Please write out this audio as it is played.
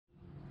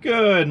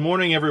Good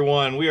morning,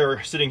 everyone. We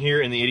are sitting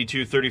here in the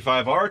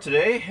 8235R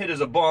today. It is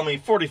a balmy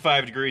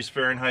 45 degrees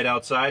Fahrenheit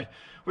outside.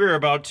 We are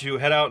about to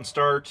head out and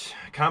start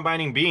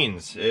combining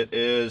beans. It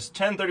is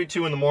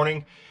 10:32 in the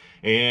morning,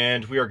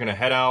 and we are going to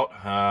head out.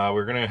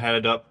 We're going to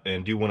head up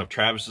and do one of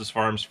Travis's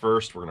farms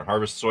first. We're going to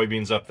harvest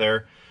soybeans up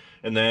there,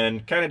 and then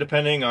kind of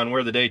depending on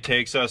where the day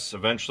takes us,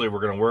 eventually we're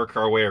going to work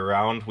our way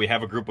around. We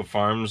have a group of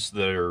farms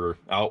that are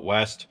out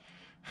west,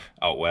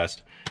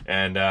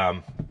 and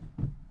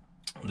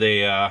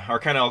they are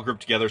kind of all grouped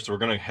together, so we're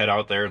going to head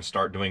out there and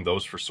start doing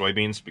those for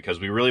soybeans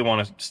because we really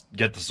want to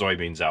get the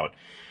soybeans out.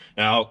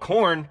 Now,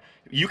 corn,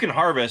 you can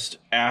harvest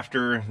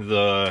after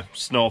the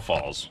snow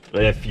falls,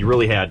 if you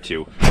really had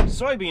to.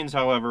 Soybeans,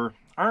 however,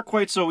 aren't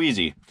quite so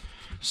easy.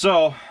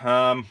 So,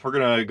 we're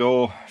going to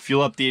go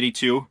fuel up the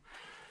 82.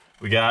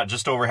 We got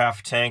just over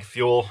half a tank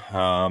fuel.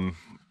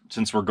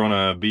 Since we're going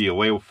to be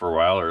away for a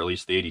while, or at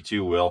least the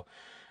 82 will,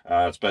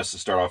 it's best to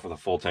start off with a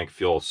full tank of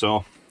fuel.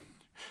 So,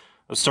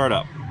 let's start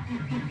up.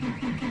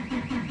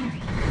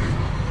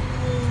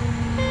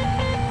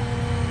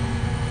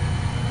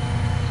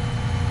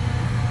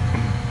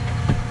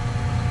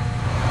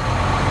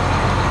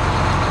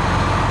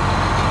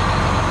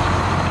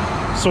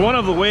 So one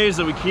of the ways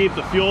that we keep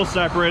the fuel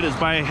separate is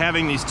by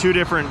having these two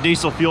different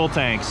diesel fuel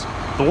tanks.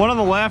 The one on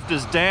the left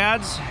is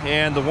Dad's,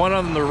 and the one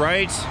on the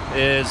right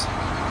is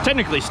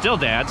technically still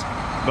Dad's,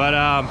 but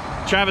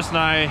Travis and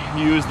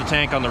I use the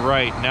tank on the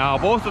right. Now,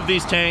 both of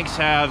these tanks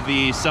have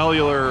the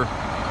cellular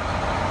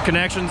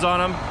connections on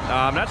them.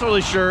 I'm not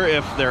totally sure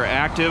if they're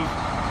active,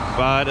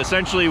 but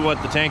essentially what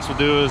the tanks will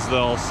do is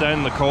they'll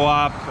send the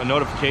co-op a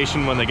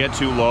notification when they get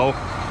too low,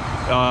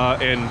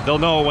 and they'll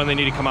know when they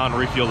need to come out and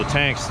refuel the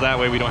tanks, so that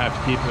way we don't have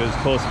to keep as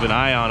close of an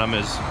eye on them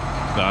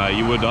as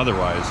you would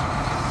otherwise.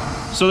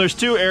 So there's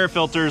two air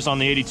filters on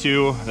the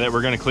 82 that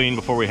we're going to clean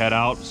before we head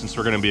out, since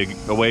we're going to be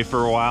away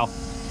for a while.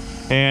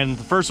 And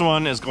the first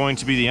one is going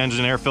to be the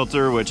engine air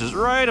filter, which is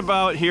right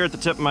about here at the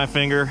tip of my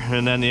finger.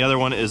 And then the other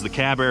one is the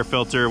cab air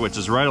filter, which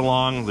is right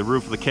along the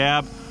roof of the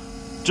cab,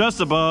 just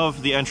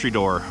above the entry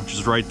door, which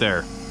is right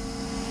there.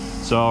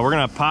 So we're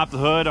gonna pop the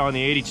hood on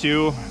the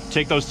 82,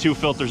 take those two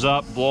filters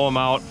up, blow them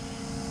out,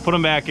 put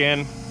them back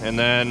in, and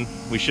then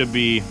we should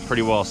be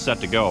pretty well set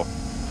to go.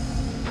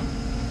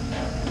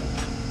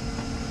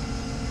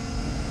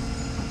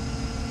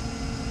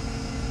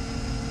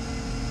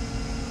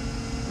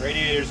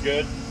 Radiator's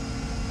good.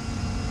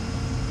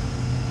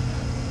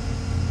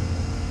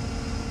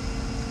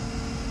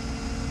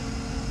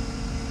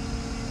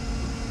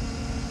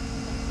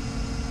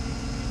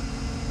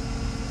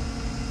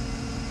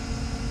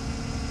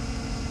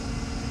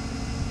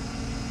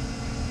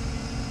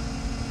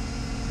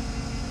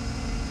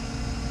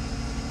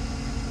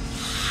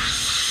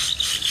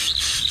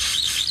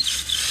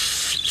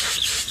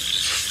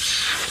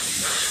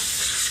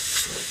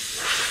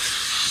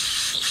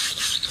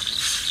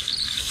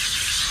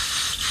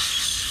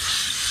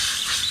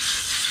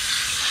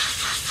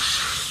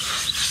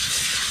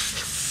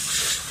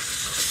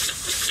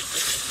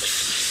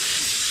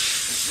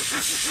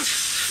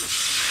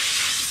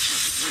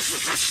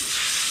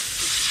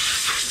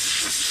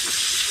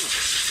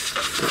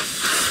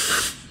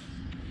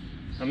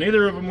 Well,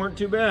 neither of them weren't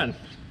too bad.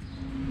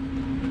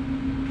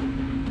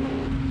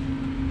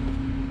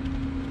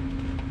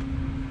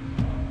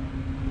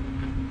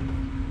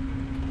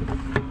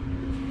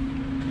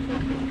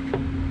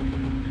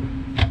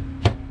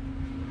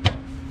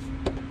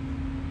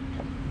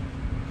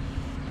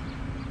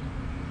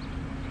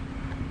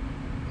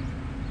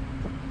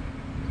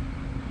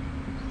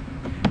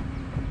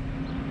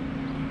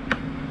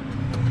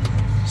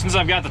 Since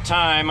I've got the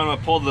time, I'm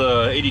gonna pull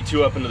the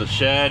 82 up into the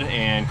shed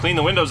and clean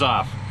the windows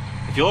off.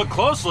 If you look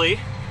closely,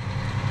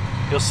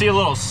 you'll see a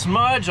little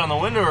smudge on the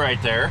window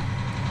right there.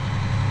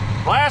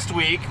 Last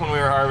week when we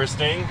were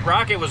harvesting,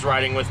 Rocket was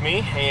riding with me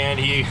and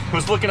he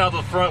was looking out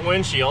the front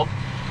windshield,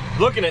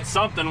 looking at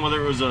something,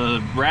 whether it was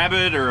a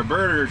rabbit or a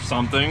bird or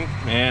something,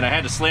 and I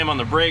had to slam on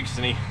the brakes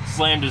and he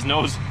slammed his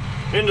nose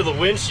into the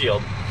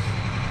windshield.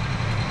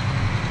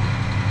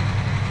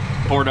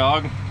 Poor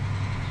dog.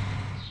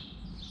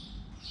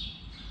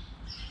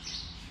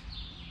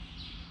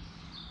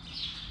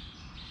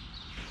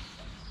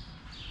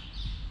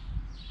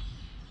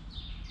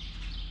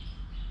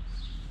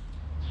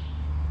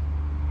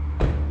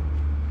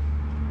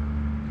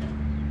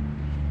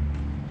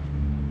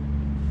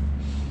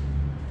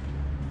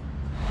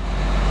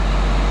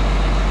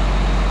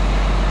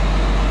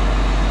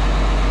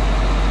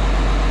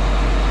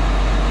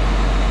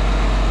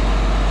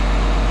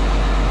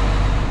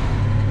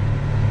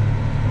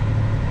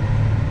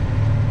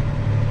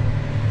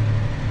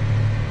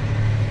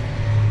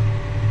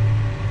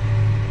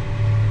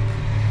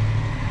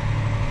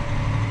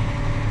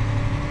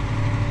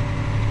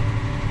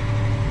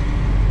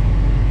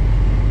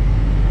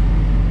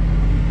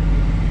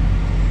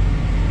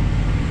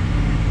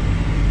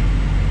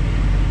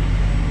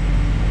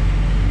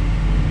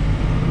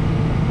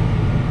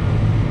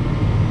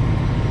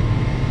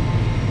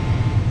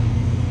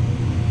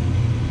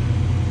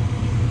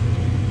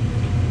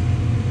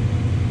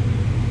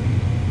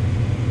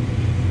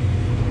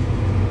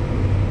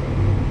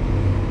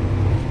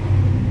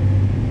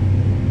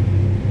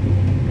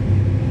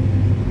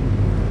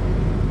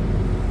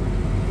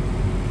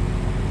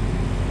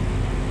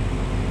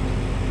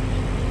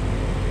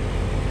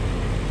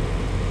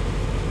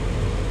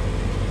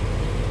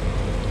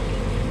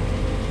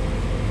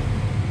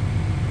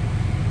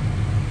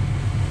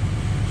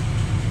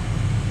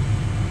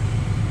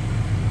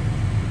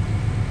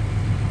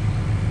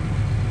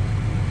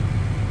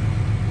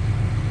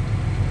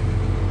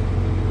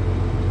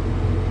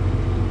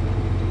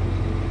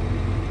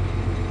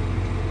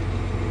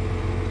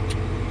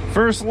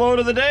 First load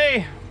of the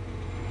day.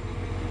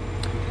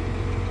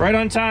 Right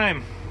on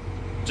time.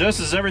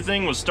 Just as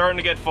everything was starting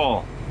to get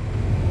full.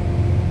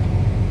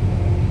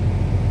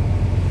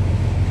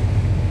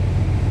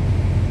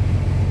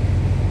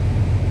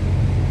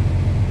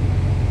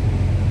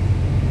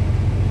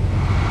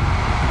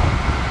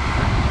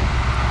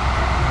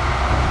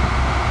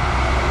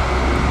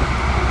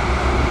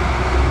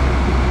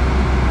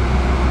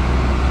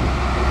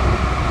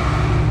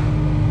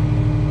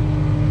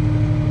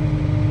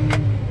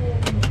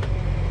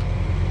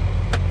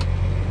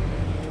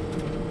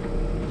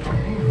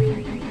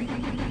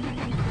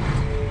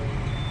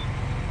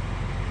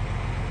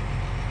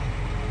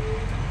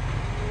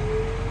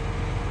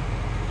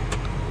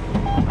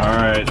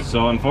 Alright,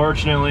 so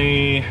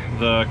unfortunately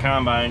the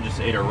combine just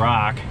ate a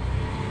rock,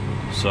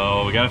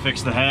 so we gotta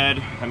fix the head.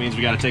 That means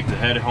we gotta take the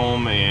head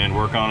home and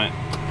work on it.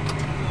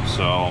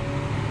 So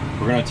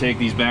we're gonna take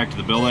these back to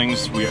the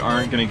buildings. We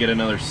aren't gonna get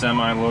another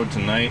semi-load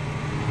tonight.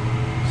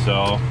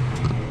 So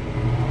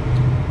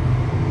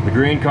the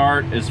green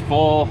cart is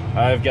full.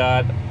 I've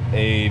got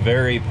a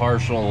very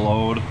partial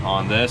load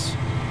on this,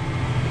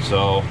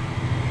 so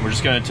we're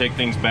just gonna take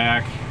things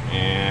back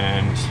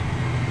and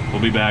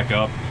we'll be back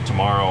up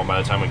tomorrow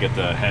by the time we get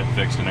the head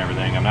fixed and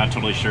everything. I'm not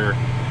totally sure.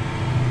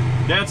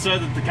 Dad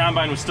said that the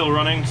combine was still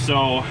running,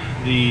 so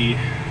the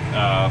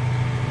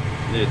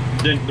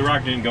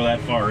rock didn't go that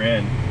far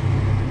in.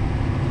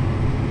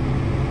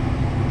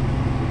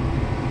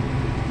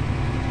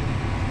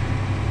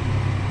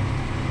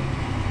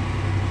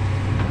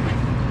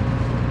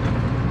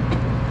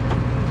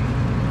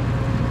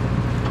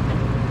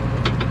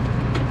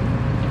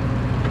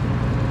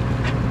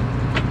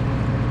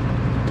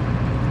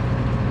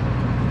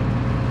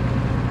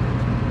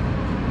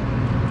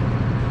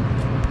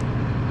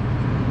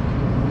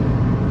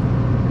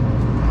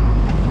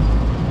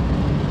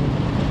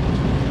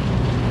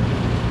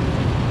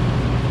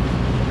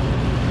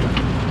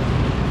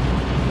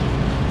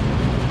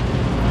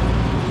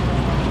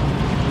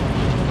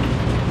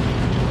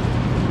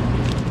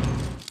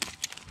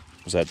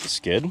 Was that the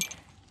skid?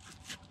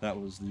 That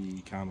was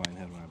the combine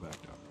head when I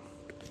backed up.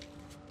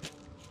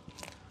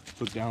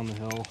 Took down the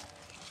hill,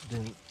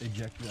 then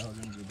ejected out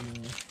into the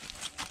beam.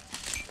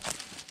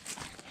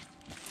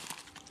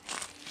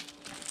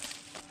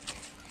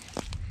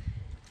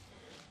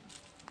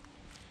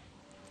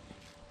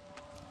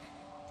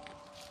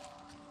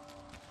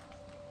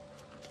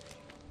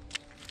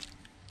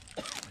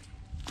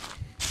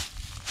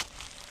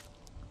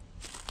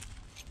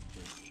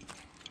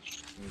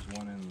 There's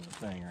one in the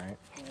thing, right?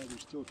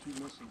 There's still two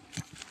missing.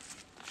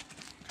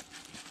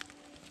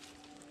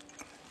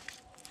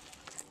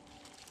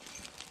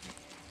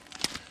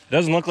 It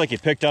doesn't look like he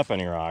picked up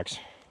any rocks.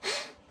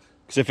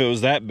 Because if it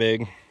was that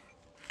big,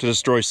 to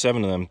destroy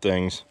 7 of them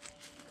things.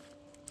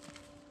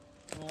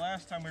 The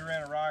last time we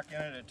ran a rock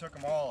in it, it took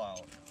them all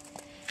out.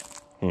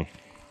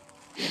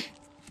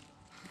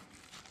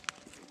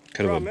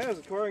 Could have. Problem is,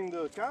 according to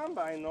the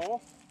combine, though,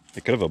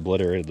 It could have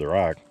obliterated the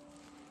rock.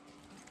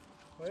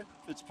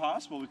 it's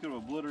possible we could have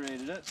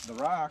obliterated it, the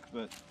rock,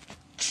 but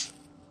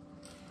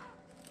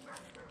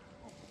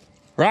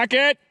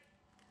Rocket!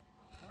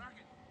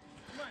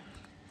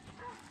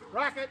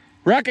 rocket!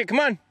 Rocket, come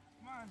on!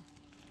 Come on.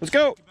 Let's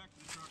go! Get back to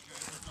the truck,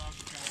 guys. Those dogs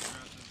are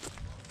kind of aggressive.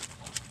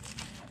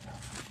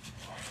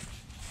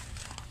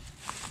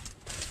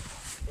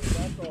 But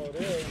that's all it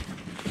is.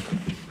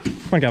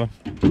 Come on, Kevin.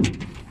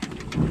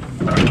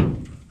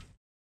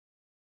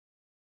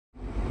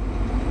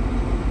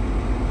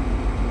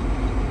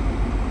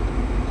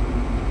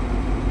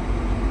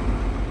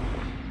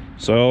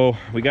 So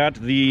we got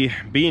the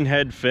bean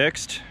head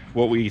fixed.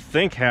 What we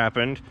think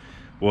happened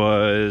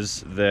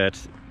was that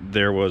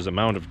there was a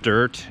mound of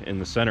dirt in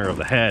the center of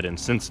the head, and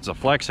since it's a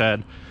flex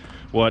head,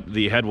 what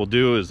the head will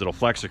do is it'll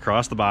flex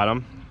across the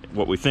bottom.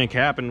 What we think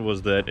happened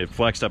was that it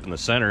flexed up in the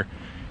center,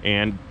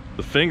 and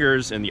the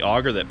fingers and the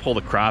auger that pull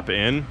the crop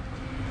in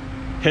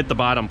hit the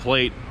bottom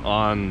plate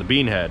on the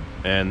bean head,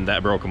 and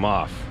that broke them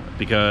off.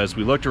 Because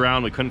we looked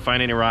around, we couldn't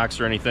find any rocks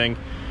or anything.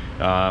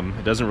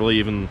 It doesn't really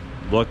even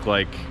look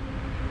like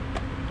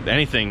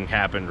anything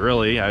happened,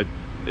 really.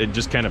 It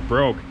just kind of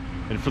broke.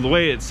 And for the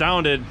way it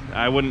sounded,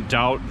 I wouldn't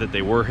doubt that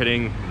they were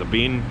hitting the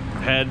bean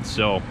head.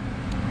 So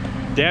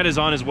Dad is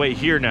on his way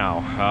here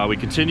now. We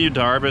continued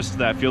to harvest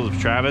that field of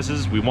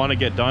Travis's. We want to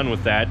get done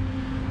with that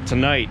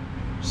tonight,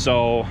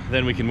 so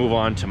then we can move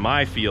on to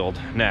my field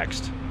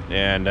next.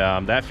 And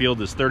that field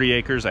is 30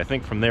 acres. I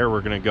think from there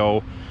we're going to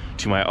go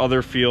to my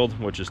other field,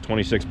 which is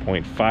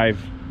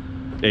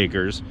 26.5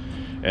 acres.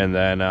 And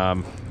then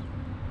I'm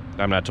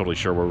not totally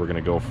sure where we're going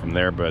to go from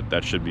there, but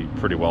that should be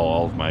pretty well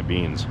all of my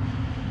beans.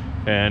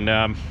 And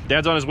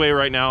Dad's on his way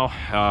right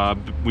now.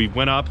 We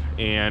went up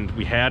and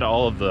we had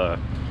all of the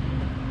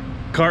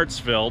carts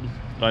filled.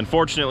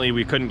 Unfortunately,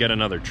 we couldn't get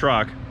another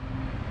truck,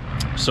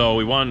 so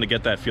we wanted to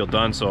get that field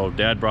done. So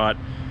Dad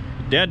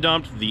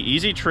dumped the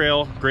Easy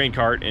Trail grain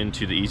cart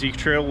into the Easy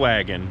Trail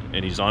wagon,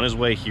 and he's on his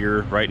way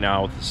here right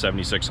now with the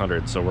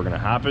 7600. So we're gonna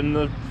hop in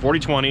the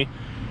 4020.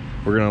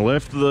 We're gonna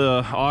lift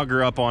the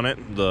auger up on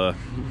it, the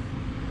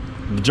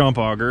the jump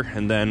auger,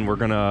 and then we're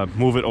gonna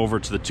move it over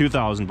to the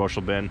 2,000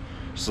 bushel bin,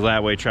 so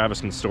that way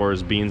Travis can store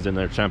his beans in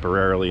there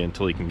temporarily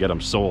until he can get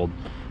them sold,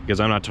 because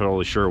I'm not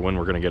totally sure when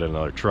we're gonna get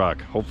another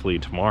truck. Hopefully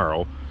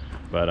tomorrow,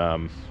 but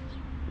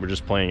we're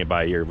just playing it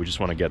by ear. We just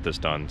want to get this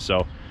done.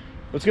 So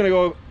let's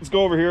go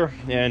over here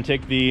and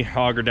take the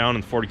auger down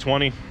in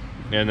 40/20,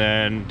 and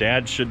then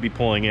Dad should be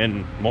pulling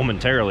in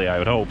momentarily, I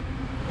would hope.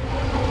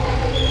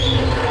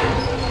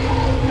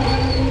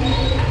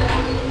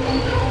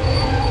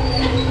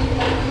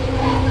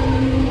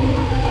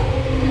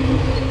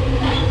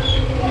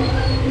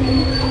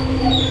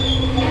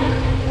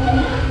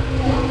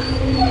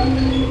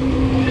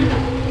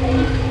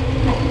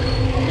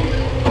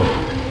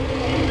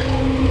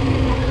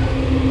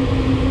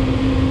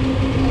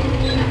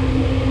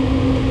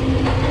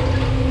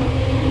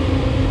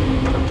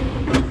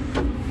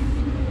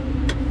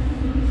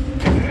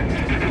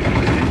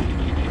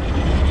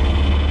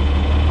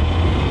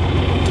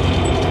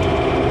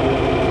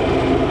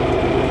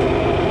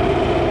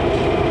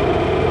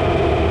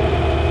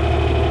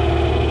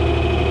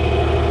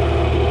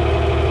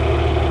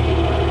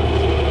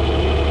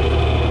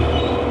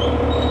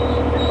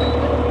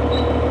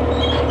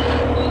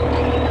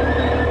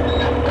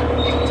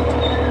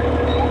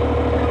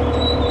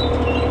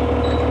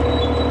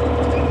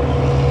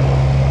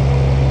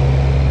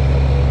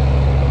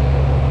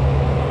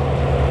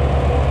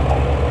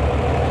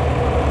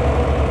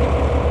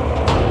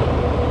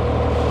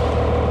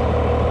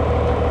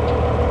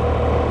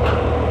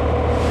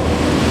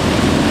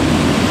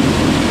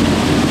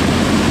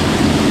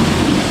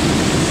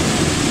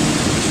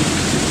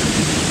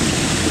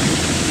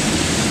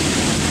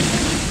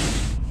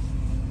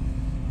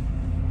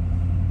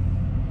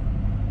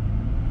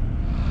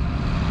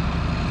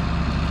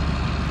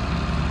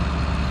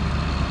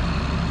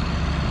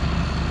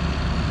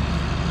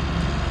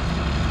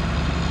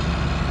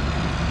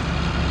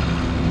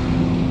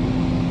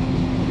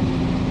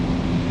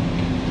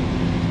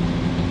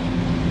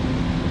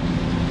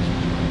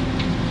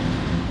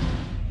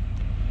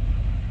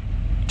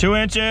 Two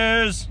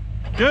inches.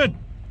 Good.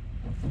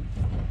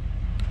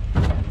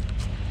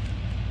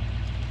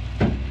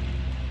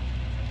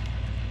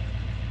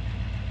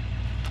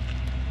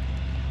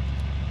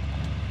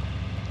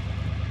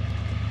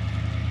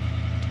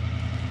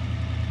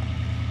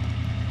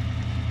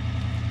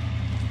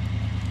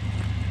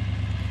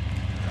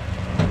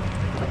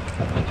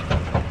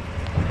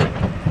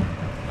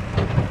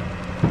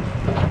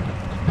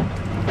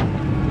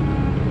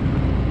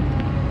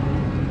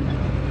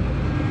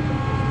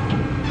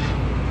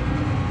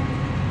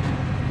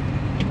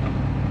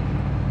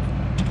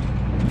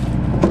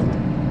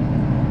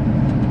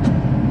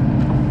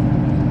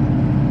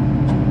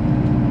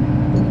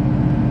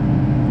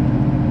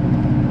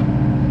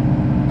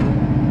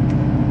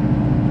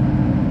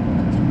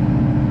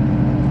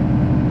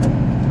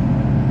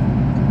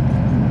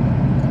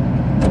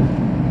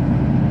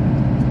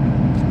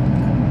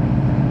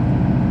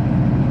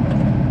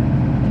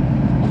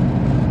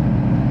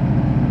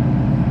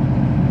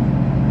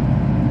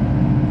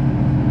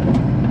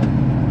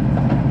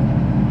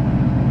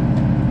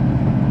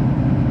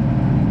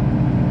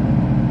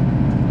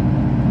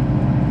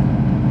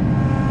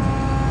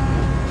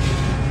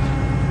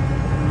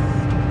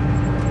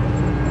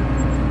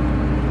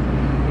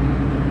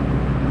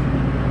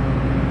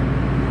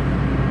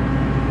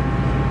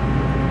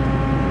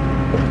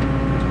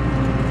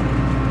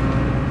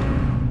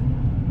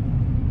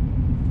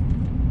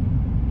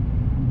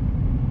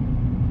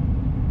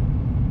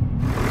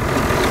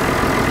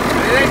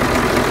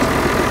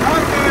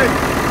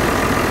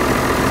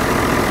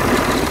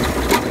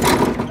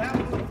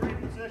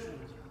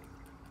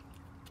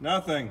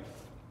 Nothing.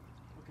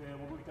 Okay,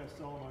 we'll look at that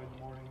solenoid in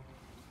the morning.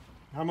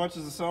 How much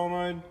is the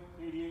solenoid?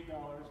 $88.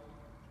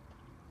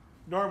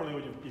 Normally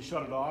when you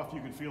shut it off,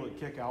 you can feel it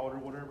kick out or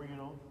whatever, you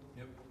know?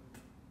 Yep.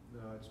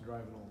 No, it's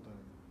driving all the time.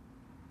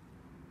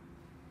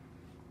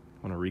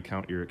 Want to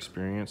recount your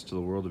experience to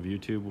the world of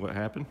YouTube? What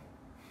happened?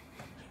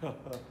 Come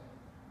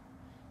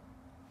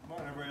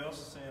on, everybody else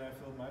is saying I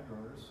filled my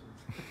drawers.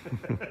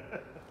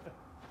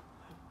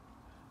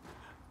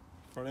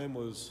 Front end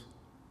was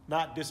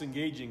not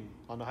disengaging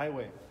on the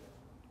highway.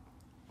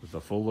 With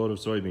a full load of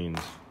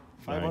soybeans.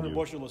 500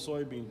 bushel of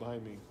soybeans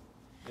behind me.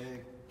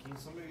 Hey, can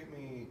somebody get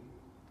me...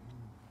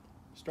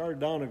 Started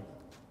down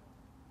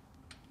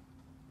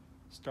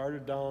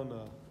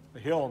a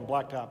hill on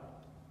blacktop.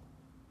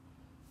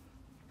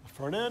 The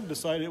front end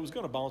decided it was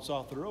going to bounce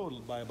off the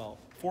road by about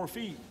 4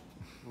 feet,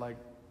 like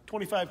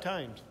 25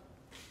 times.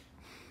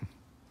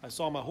 I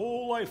saw my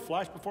whole life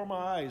flash before my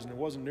eyes, and there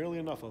wasn't nearly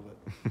enough of it.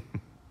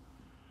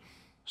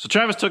 So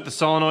Travis took the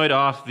solenoid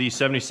off the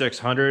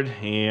 7600,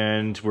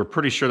 and we're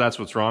pretty sure that's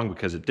what's wrong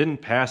because it didn't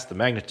pass the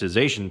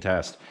magnetization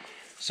test.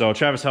 So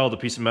Travis held a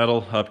piece of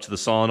metal up to the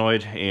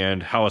solenoid,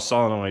 and how a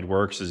solenoid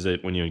works is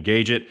that when you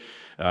engage it,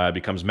 it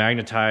becomes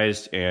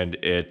magnetized and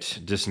it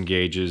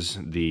disengages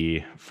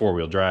the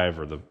four-wheel drive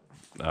or the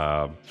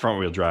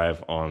front-wheel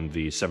drive on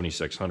the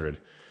 7600.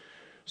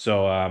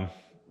 So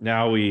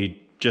now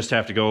we just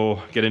have to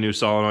go get a new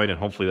solenoid, and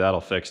hopefully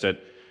that'll fix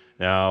it.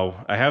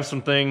 Now, I have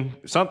something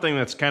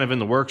that's kind of in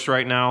the works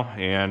right now,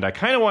 and I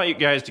kind of want you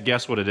guys to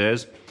guess what it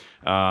is.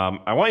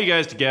 I want you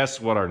guys to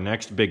guess what our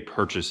next big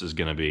purchase is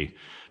going to be.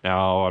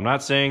 Now, I'm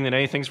not saying that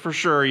anything's for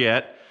sure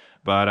yet,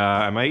 but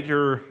I might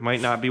or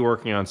might not be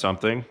working on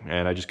something,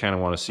 and I just kind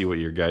of want to see what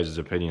your guys'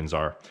 opinions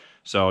are.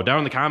 So down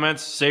in the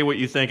comments, say what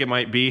you think it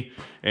might be,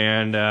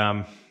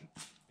 and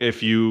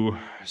if you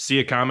see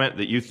a comment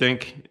that you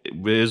think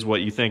is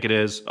what you think it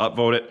is,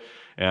 upvote it,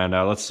 and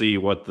let's see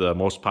what the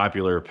most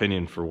popular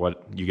opinion for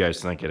what you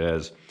guys think it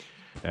is.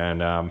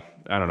 And I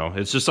don't know,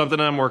 it's just something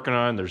I'm working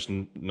on. There's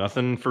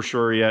nothing for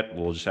sure yet.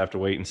 We'll just have to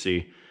wait and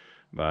see.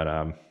 But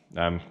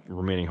I'm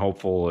remaining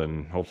hopeful,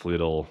 and hopefully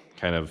it'll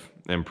kind of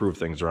improve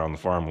things around the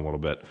farm a little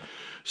bit.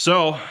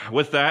 So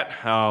with that,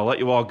 I'll let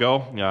you all go.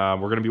 We're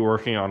going to be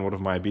working on one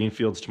of my bean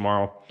fields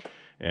tomorrow,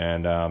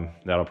 and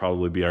that'll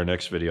probably be our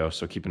next video,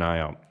 so keep an eye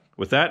out.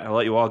 With that, I'll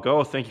let you all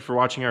go. Thank you for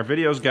watching our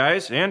videos,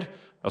 guys, and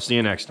I'll see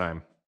you next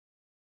time.